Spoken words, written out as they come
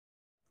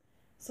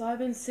So I've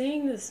been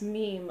seeing this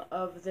meme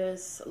of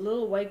this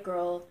little white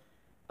girl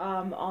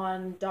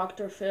on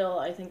Dr. Phil,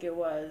 I think it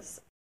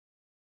was,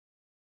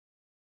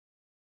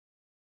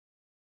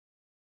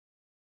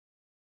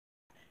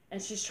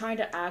 and she's trying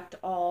to act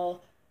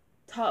all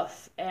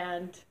tough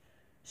and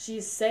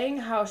she's saying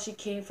how she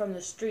came from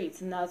the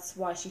streets and that's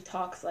why she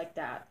talks like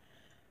that.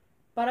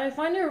 But I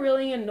find it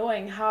really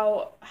annoying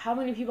how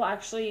many people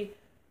actually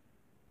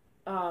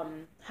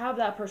have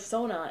that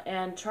persona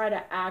and try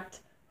to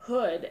act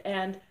hood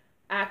and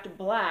act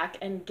black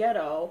and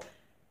ghetto,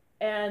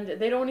 and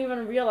they don't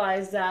even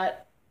realize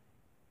that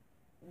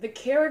the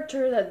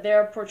character that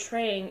they're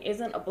portraying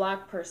isn't a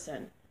black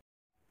person.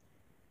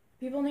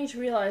 People need to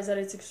realize that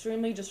it's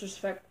extremely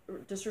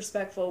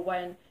disrespectful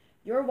when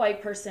you're a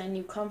white person,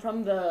 you come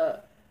from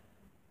a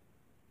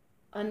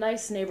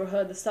nice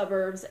neighborhood, the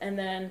suburbs, and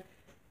then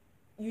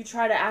you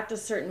try to act a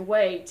certain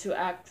way to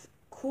act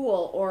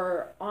cool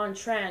or on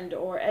trend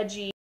or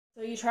edgy.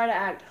 So you try to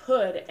act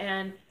hood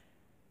and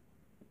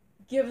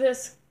give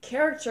this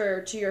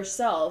character to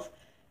yourself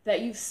that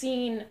you've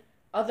seen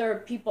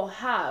other people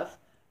have.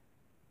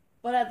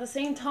 But at the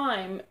same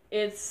time,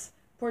 it's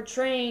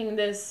portraying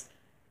this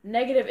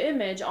negative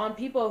image on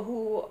people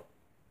who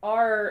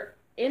are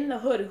in the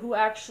hood, who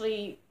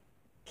actually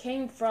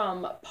came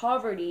from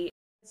poverty.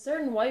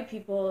 Certain white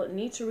people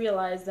need to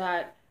realize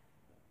that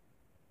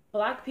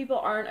black people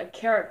aren't a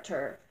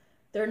character.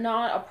 They're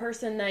not a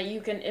person that you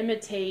can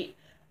imitate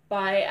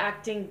by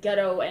acting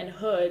ghetto and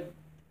hood.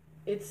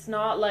 It's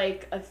not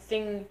like a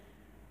thing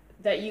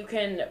that you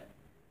can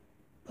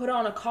put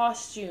on a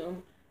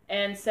costume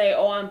and say,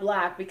 oh, I'm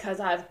black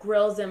because I have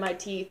grills in my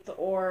teeth,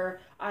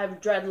 or I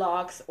have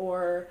dreadlocks,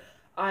 or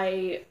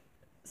I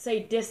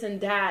say this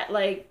and that,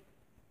 like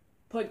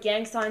put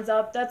gang signs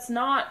up. That's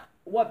not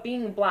what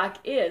being black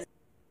is.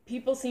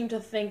 People seem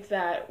to think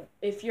that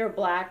if you're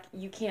black,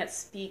 you can't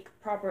speak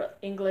proper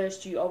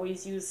English, you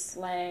always use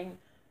slang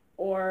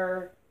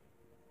or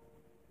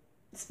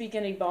speak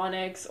in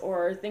Ebonics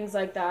or things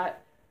like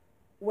that,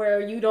 where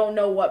you don't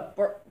know what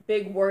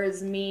big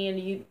words mean,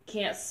 you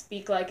can't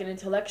speak like an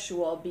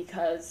intellectual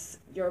because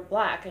you're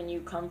black and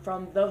you come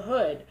from the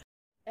hood.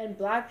 And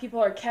black people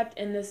are kept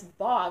in this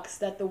box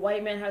that the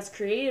white man has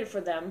created for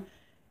them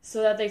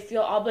so that they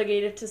feel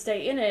obligated to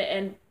stay in it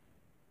and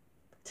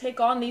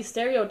take on these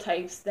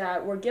stereotypes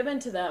that were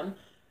given to them,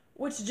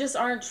 which just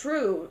aren't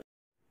true.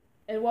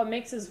 And what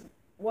makes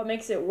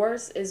it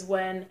worse is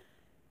when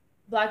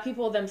black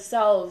people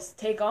themselves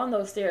take on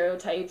those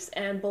stereotypes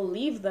and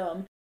believe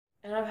them.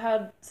 And I've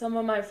had some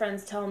of my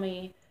friends tell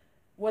me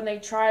when they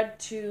tried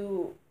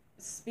to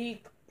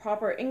speak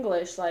proper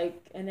English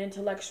like an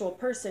intellectual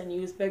person,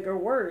 use bigger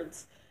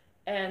words,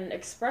 and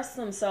express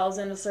themselves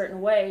in a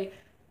certain way,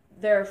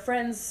 their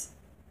friends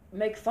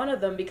make fun of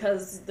them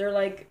because they're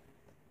like,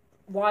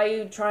 why are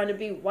you trying to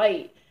be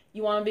white?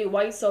 You want to be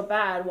white so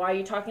bad. Why are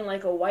you talking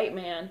like a white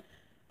man?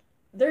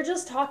 They're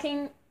just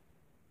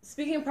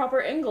speaking proper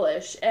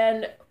English,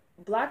 and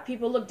black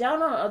people look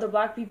down on other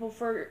black people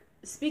for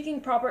speaking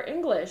proper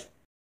English.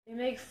 They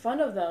make fun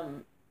of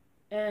them,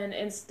 and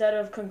instead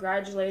of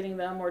congratulating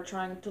them or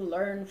trying to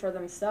learn for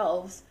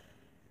themselves,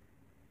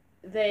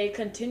 they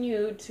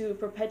continue to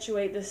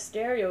perpetuate the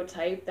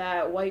stereotype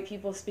that white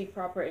people speak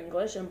proper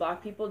English and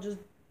black people just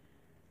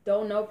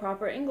don't know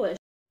proper English.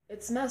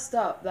 It's messed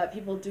up that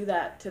people do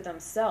that to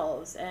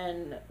themselves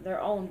and their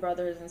own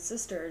brothers and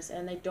sisters,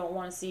 and they don't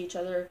want to see each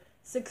other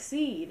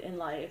succeed in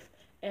life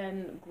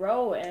and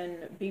grow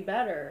and be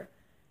better.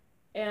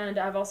 And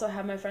I've also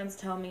had my friends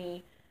tell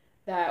me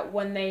that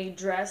when they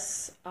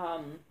dress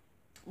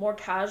more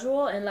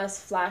casual and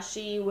less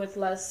flashy, with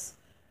less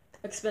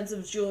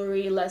expensive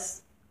jewelry,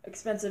 less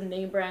expensive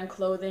name brand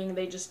clothing,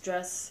 they just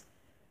dress,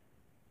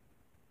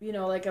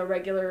 like a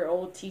regular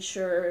old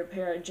t-shirt or a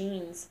pair of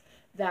jeans,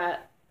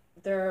 that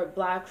their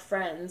black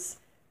friends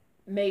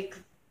make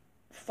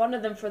fun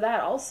of them for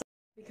that also,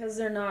 because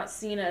they're not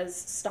seen as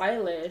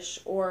stylish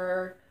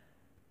or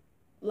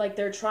like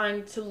they're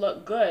trying to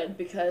look good,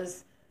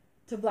 because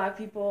to black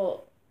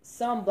people,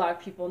 some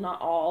black people,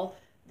 not all,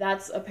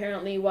 that's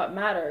apparently what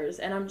matters.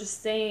 And I'm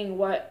just saying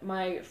what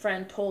my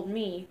friend told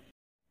me.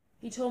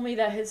 He told me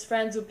that his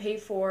friends would pay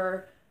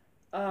for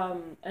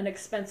an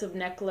expensive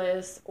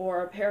necklace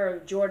or a pair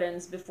of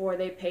Jordans before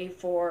they pay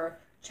for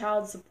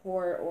child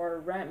support or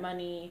rent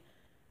money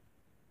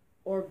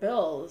or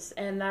bills,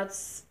 and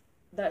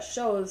that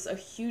shows a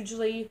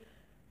hugely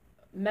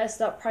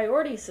messed up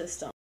priority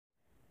system.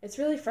 It's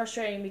really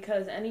frustrating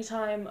because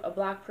anytime a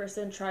black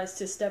person tries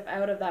to step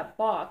out of that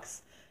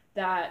box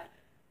that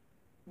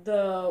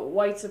the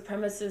white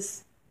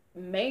supremacists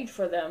made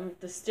for them,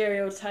 the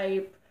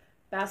stereotype,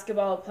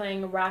 basketball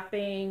playing,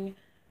 rapping,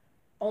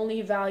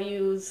 only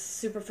values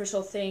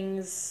superficial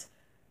things,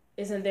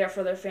 isn't there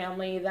for their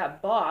family,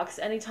 that box,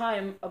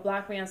 anytime a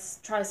black man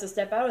tries to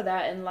step out of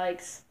that and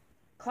likes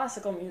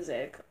classical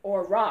music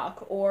or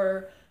rock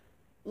or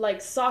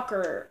like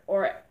soccer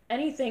or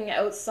anything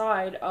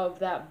outside of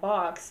that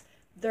box,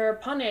 they're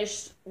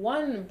punished,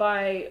 one,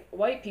 by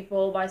white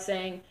people by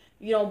saying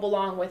you don't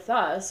belong with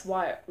us.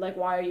 Why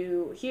are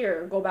you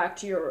here? Go back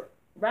to your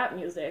rap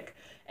music.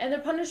 And they're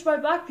punished by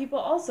black people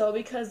also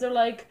because they're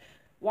like,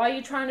 why are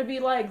you trying to be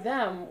like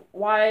them?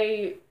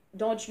 Why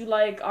don't you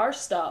like our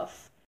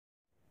stuff?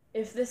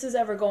 If this is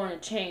ever going to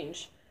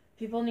change,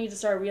 people need to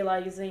start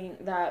realizing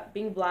that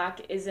being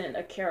black isn't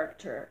a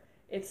character.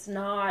 It's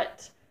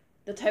not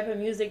the type of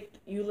music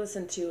you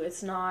listen to.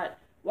 It's not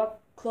what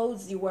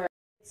clothes you wear.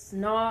 It's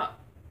not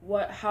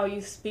how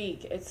you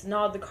speak. It's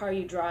not the car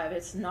you drive.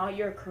 It's not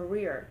your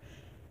career.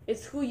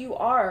 It's who you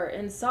are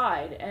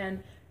inside,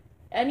 and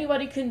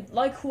anybody can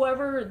like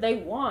whoever they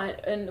want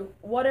and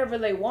whatever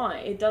they want.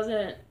 It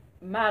doesn't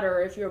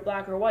matter if you're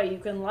black or white. You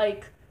can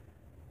like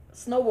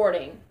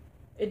snowboarding.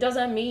 It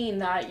doesn't mean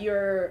that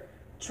you're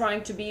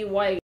trying to be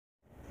white.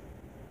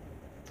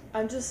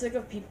 I'm just sick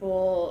of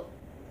people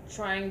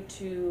trying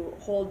to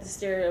hold the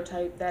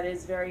stereotype that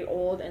is very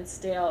old and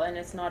stale and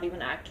it's not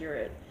even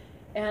accurate.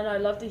 And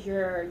I'd love to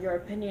hear your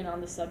opinion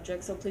on the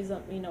subject, so please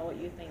let me know what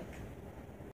you think.